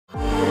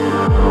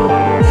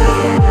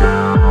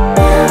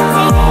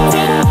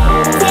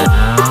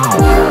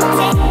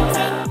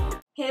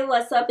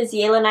what's up? It's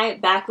Yeila Night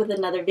back with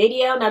another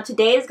video. Now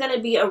today is going to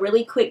be a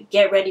really quick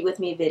get ready with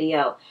me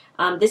video.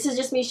 This is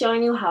just me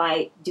showing you how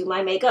I do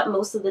my makeup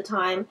most of the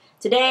time.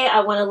 Today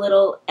I went a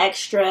little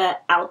extra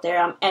out there.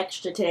 I'm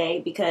extra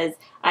today because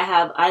I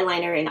have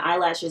eyeliner and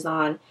eyelashes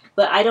on,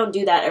 but I don't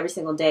do that every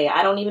single day.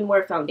 I don't even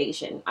wear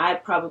foundation. I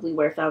probably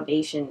wear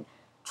foundation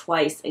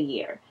twice a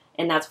year,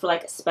 and that's for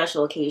like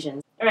special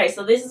occasions. Alright,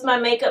 so this is my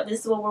makeup. This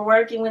is what we're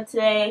working with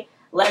today.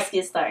 Let's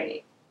get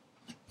started.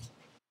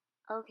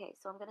 Okay,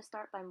 so I'm going to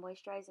start by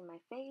moisturizing my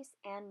face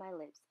and my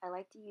lips. I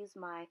like to use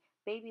my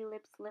Baby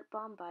Lips Lip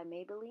Balm by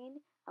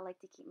Maybelline. I like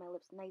to keep my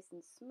lips nice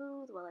and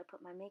smooth while I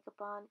put my makeup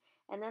on.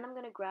 And then I'm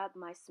going to grab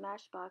my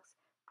Smashbox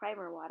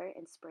primer water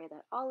and spray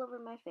that all over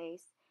my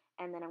face.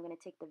 And then I'm going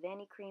to take the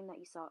Vanicream that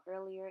you saw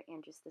earlier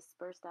and just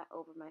disperse that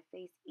over my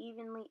face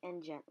evenly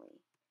and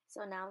gently.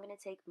 So now I'm going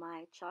to take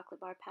my chocolate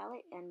bar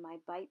palette and my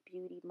Bite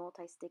Beauty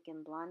Multi-Stick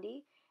in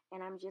Blondie.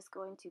 And I'm just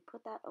going to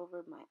put that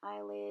over my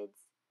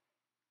eyelids.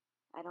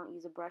 I don't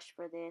use a brush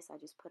for this. I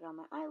just put it on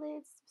my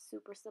eyelids,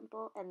 super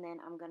simple, and then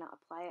I'm going to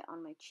apply it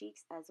on my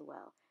cheeks as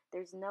well.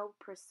 There's no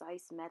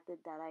precise method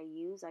that I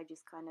use. I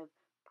just kind of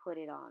put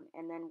it on.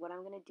 And then what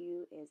I'm going to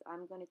do is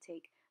I'm going to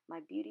take my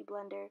beauty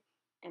blender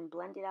and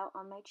blend it out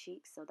on my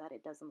cheeks so that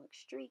it doesn't look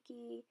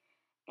streaky.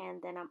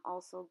 And then I'm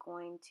also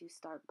going to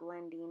start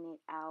blending it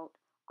out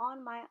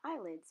on my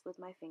eyelids with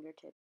my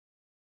fingertips.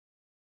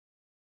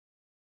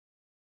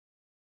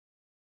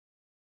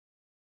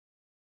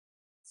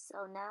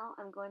 So now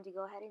I'm going to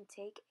go ahead and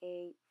take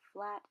a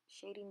flat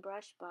shading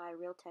brush by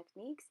Real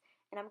Techniques,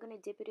 and I'm going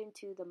to dip it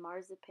into the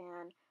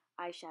Marzipan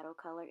eyeshadow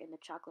color in the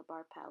Chocolate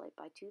Bar palette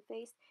by Too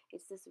Faced.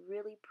 It's this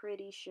really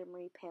pretty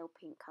shimmery pale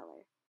pink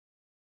color.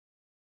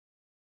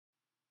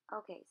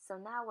 Okay, so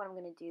now what I'm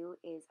going to do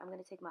is I'm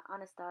going to take my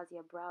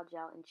Anastasia brow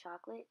gel in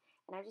chocolate,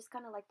 and I just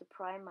kind of like to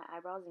prime my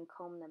eyebrows and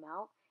comb them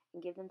out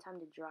and give them time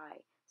to dry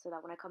so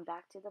that when I come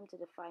back to them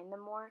to define them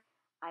more,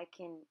 I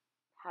can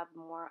have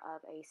more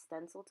of a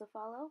stencil to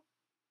follow.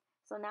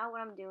 So now what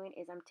I'm doing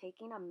is I'm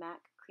taking a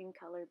MAC cream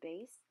color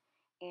base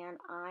and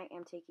I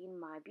am taking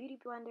my beauty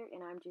blender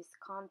and I'm just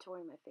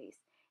contouring my face.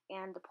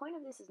 And the point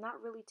of this is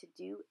not really to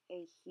do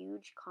a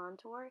huge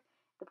contour.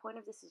 The point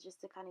of this is just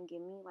to kind of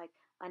give me like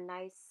a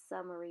nice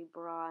summery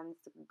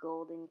bronzed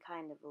golden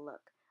kind of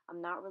look.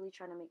 I'm not really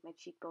trying to make my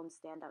cheekbones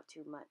stand out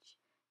too much.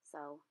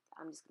 So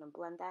I'm just going to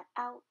blend that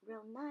out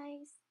real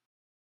nice.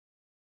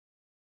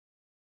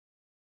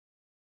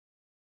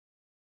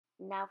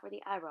 Now for the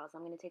eyebrows,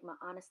 I'm going to take my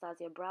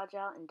Anastasia brow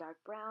gel in dark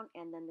brown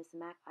and then this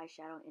MAC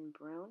eyeshadow in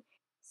Brun.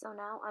 So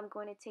now I'm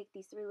going to take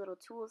these three little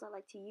tools I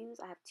like to use.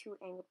 I have two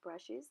angled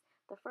brushes.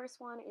 The first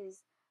one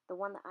is the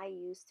one that I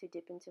use to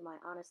dip into my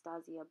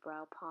Anastasia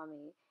brow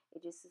pomade.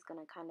 It just is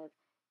going to kind of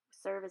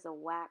serve as a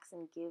wax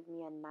and give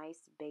me a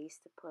nice base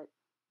to put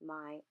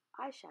my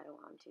eyeshadow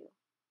onto.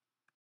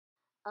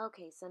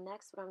 Okay, so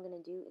next what I'm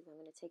going to do is I'm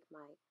going to take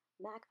my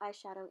MAC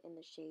eyeshadow in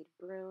the shade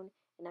Brun,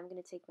 and I'm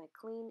going to take my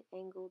clean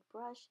angled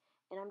brush,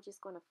 and I'm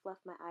just going to fluff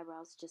my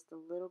eyebrows just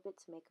a little bit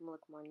to make them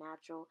look more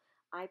natural.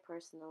 I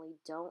personally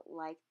don't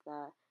like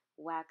the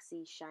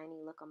waxy,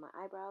 shiny look on my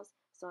eyebrows,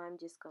 so I'm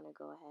just going to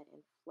go ahead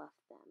and fluff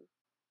them.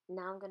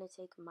 Now I'm going to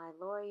take my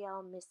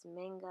L'Oreal Miss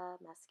Manga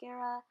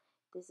mascara.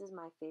 This is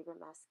my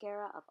favorite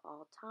mascara of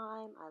all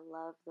time. I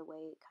love the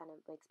way it kind of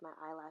makes my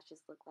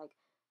eyelashes look like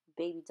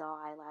baby doll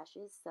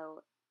eyelashes.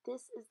 So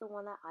this is the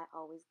one that I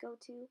always go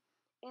to.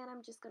 And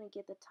I'm just going to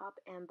get the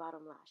top and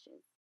bottom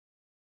lashes.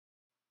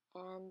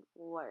 And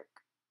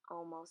work.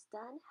 Almost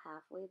done.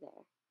 Halfway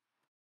there.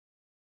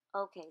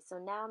 Okay, so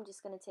now I'm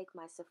just going to take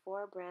my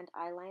Sephora brand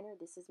eyeliner.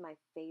 This is my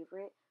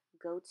favorite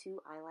go-to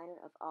eyeliner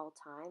of all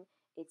time.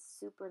 It's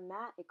super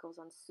matte, it goes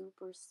on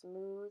super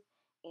smooth,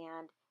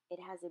 and it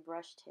has a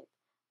brush tip.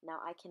 Now,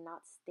 I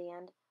cannot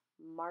stand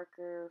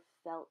marker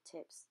felt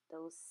tips.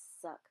 Those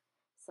suck.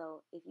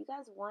 So if you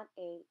guys want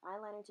a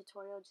eyeliner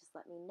tutorial, just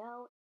let me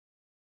know.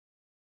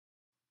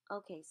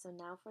 Okay, so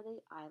now for the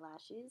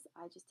eyelashes,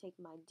 I just take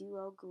my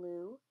Duo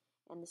glue,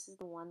 and this is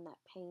the one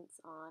that paints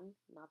on,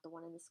 not the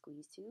one in the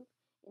squeeze tube,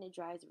 and it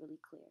dries really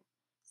clear.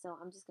 So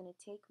I'm just going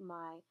to take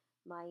my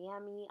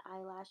Miami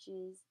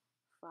eyelashes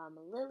from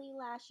Lilly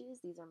Lashes.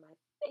 These are my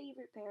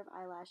favorite pair of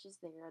eyelashes.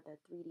 They are the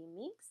 3D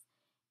Minks.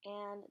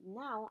 And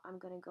now I'm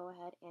going to go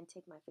ahead and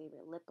take my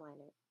favorite lip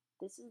liner.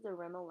 This is the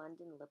Rimmel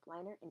London lip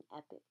liner in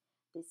Epic.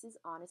 This is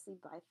honestly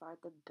by far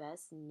the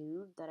best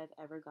nude that I've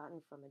ever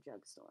gotten from a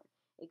drugstore.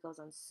 It goes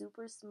on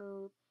super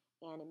smooth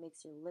and it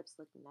makes your lips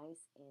look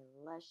nice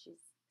and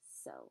luscious.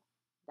 So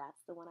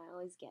that's the one I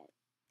always get.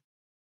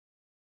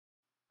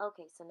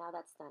 Okay, so now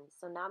that's done.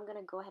 So now I'm going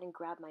to go ahead and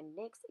grab my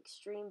NYX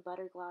Extreme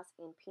Butter Gloss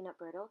in Peanut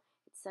Brittle.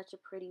 It's such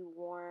a pretty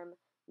warm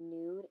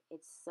nude.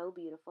 It's so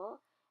beautiful.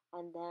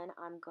 And then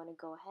I'm going to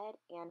go ahead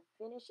and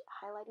finish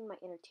highlighting my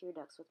inner tear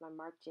ducts with my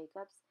Marc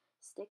Jacobs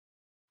stick.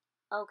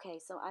 Okay,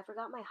 so I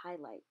forgot my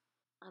highlight.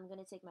 I'm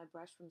going to take my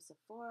brush from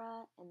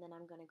Sephora, and then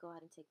I'm going to go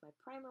ahead and take my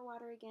primer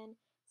water again,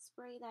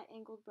 spray that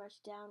angled brush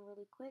down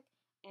really quick,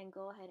 and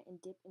go ahead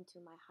and dip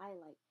into my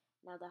highlight.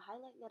 Now the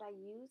highlight that I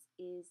use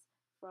is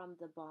from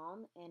the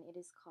Balm, and it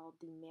is called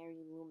the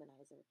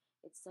Lou-Manizer.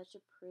 It's such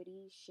a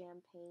pretty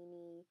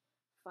champagne-y,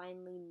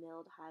 finely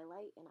milled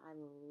highlight, and I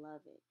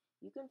love it.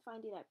 You can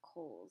find it at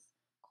Kohl's.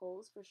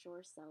 Kohl's for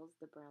sure sells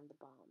the brand The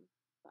Balm,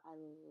 but I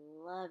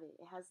love it.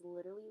 It has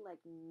literally like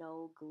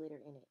no glitter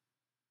in it.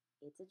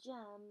 It's a gem.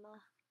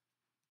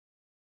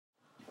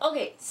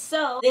 Okay,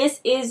 so this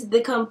is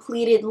the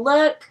completed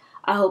look.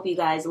 I hope you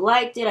guys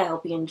liked it. I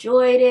hope you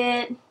enjoyed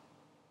it.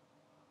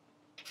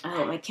 I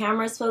hope my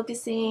camera's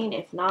focusing.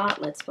 If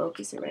not, let's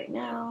focus it right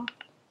now.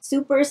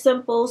 Super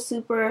simple,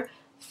 super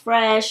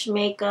fresh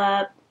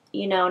makeup.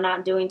 You know,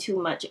 not doing too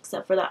much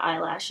except for the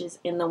eyelashes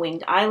and the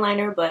winged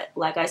eyeliner. But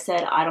like I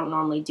said, I don't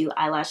normally do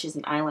eyelashes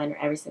and eyeliner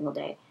every single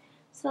day.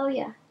 So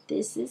yeah,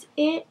 this is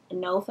it.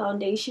 No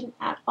foundation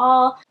at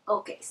all.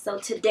 Okay, so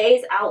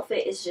today's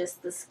outfit is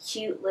just this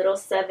cute little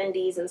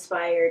 70s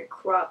inspired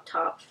crop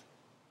top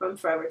from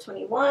Forever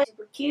 21.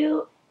 Super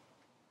cute.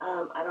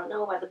 I don't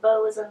know why the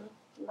bow is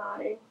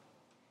unknotted.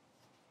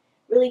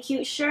 Really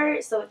cute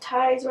shirt, so it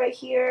ties right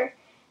here.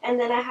 And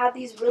then I have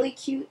these really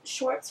cute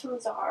shorts from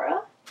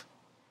Zara.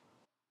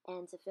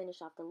 And to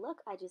finish off the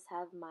look, I just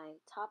have my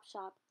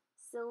Topshop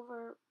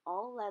silver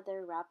all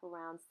leather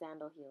wraparound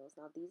sandal heels.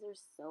 Now these are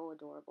so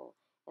adorable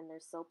and they're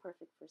so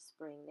perfect for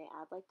spring. They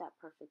add like that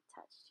perfect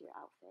touch to your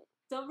outfit.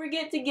 Don't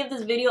forget to give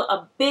this video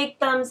a big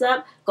thumbs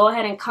up. Go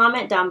ahead and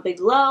comment down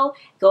below.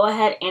 Go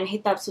ahead and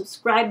hit that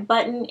subscribe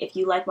button if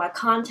you like my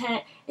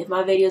content. If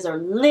my videos are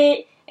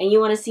lit and you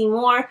want to see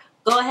more,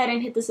 go ahead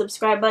and hit the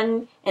subscribe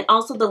button. And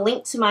also the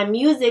link to my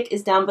music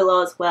is down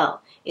below as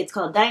well. It's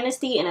called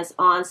Dynasty and it's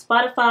on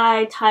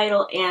Spotify,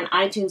 Tidal, and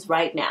iTunes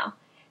right now.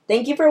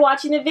 Thank you for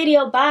watching the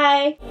video.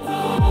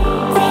 Bye!